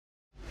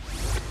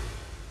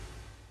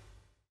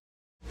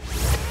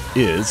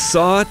Is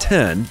Saw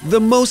X the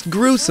most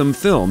gruesome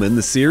film in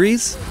the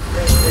series?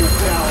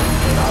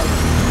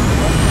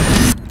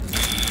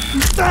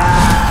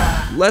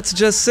 Let's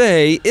just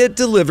say it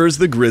delivers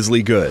the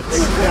grisly goods.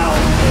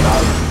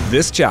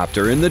 This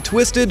chapter in the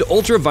twisted,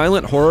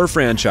 ultra-violent horror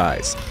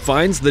franchise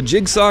finds the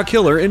Jigsaw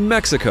Killer in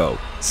Mexico,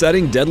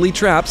 setting deadly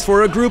traps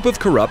for a group of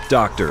corrupt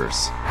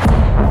doctors.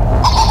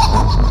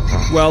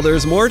 While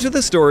there's more to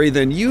the story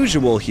than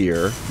usual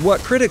here, what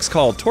critics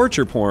call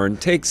torture porn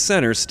takes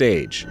center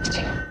stage.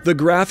 The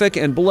graphic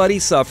and bloody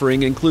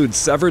suffering includes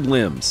severed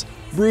limbs,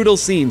 brutal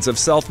scenes of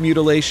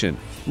self-mutilation,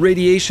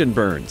 radiation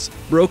burns,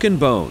 broken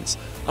bones,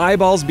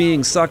 eyeballs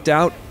being sucked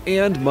out,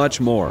 and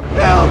much more.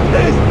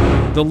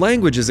 The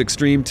language is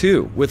extreme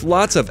too, with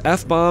lots of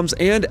F-bombs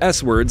and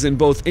S-words in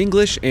both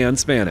English and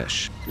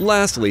Spanish.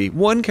 Lastly,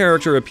 one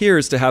character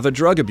appears to have a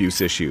drug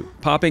abuse issue,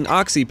 popping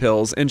oxy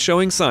pills and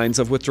showing signs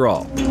of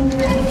withdrawal.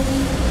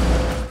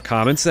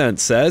 Common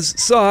Sense says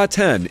Saw X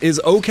is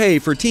okay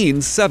for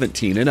teens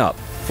 17 and up.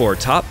 For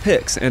top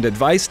picks and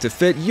advice to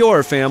fit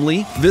your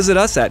family, visit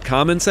us at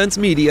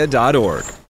commonsensemedia.org.